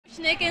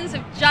Schnickens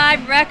of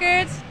Jive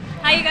Records.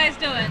 How you guys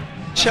doing?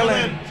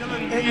 Chilling.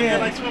 Yeah,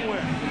 like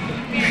swimwear.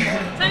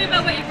 Tell me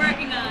about what you're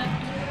working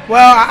on.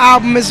 Well, our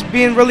album is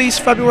being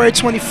released February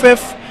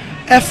 25th.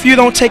 FU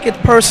Don't Take It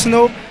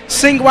Personal.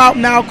 Single out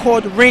now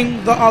called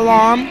Ring the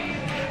Alarm.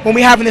 When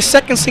we having the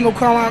second single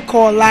come out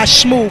called Last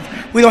Smooth.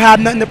 We don't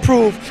have nothing to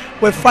prove.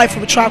 With Fight for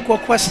the Tribe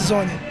Called Quest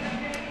on it.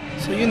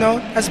 So you know,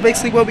 that's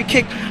basically where we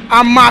kick.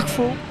 I'm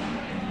Mockful.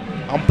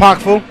 I'm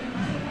Pockful.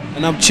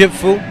 And I'm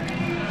Chipful.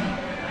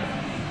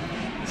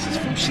 This is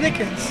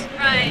FU-SCHNICKENS.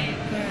 Right.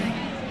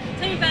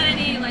 Tell me about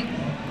any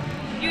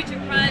future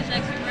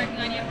projects you're working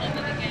on. You're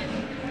hoping to get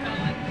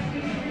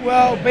going.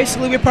 Well,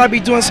 basically we'll probably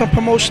be doing some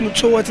promotional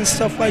tours and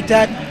stuff like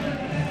that.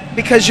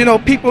 Because, you know,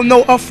 people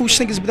know us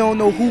FU-SCHNICKENS, but don't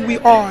know who we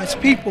are as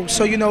people.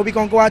 So, you know, we're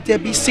going to go out there,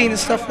 be seen and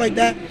stuff like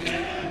that.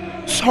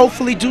 So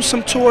hopefully do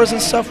some tours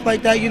and stuff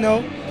like that, you know,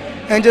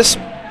 and just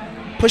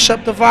push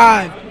up the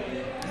vibe.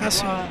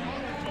 That's all.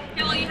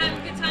 Yeah, well, you having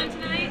a good time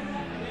tonight?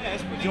 Yeah,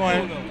 it's pretty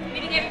cool.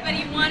 Meeting everybody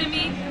you want to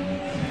meet?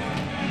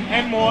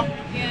 And more.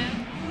 Yeah.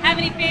 Have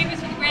any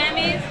favorites for the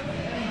Grammys?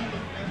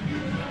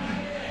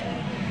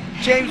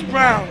 James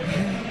Brown.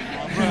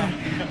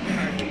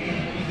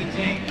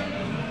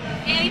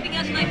 Anything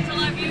else you'd like to tell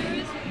our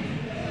viewers?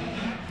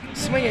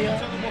 Swing it, y'all.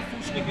 Tell them what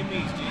FU-SCHNICKENS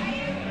means,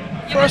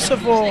 G. First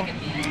of all,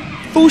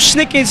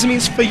 FU-SCHNICKENS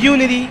means for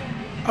unity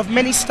of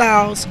many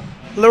styles,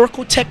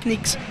 lyrical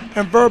techniques,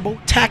 and verbal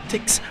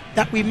tactics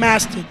that we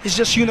mastered. It's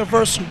just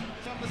universal.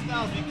 Tell them the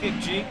styles we kick,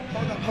 G.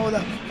 Hold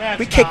up. Mad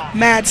We style. kick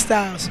mad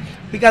styles.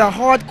 We got a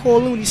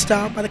hardcore loony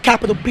style by the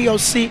capital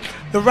POC,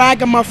 the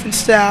ragamuffin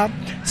style,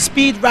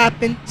 speed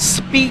rapping,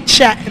 speed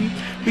chatting.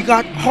 We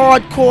got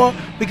hardcore,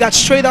 we got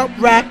straight up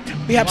rap,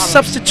 we have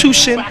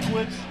substitution,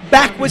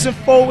 backwards and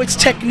forwards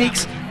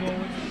techniques.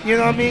 You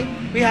know what I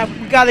mean? We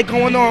got it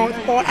going on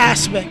with all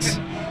aspects.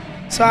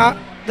 So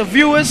the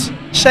viewers,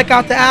 check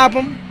out the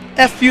album.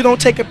 FU Don't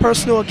Take It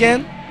Personal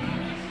again.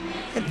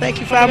 And thank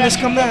you for having us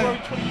come down.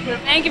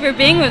 Thank you for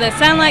being with us.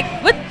 Sound like,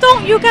 what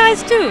don't you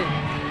guys do?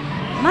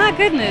 My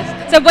goodness.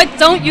 So what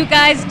don't you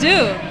guys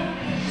do?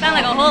 Sound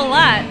like a whole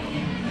lot.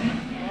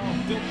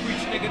 Don't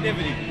preach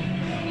negativity.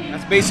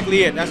 That's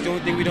basically it. That's the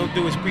only thing we don't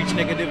do is preach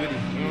negativity.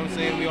 You know what I'm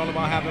saying? We all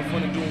about having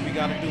fun and doing what we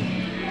gotta do.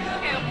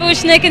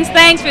 FU-SCHNICKENS,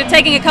 thanks for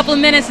taking a couple of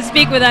minutes to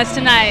speak with us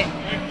tonight.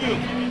 Thank you.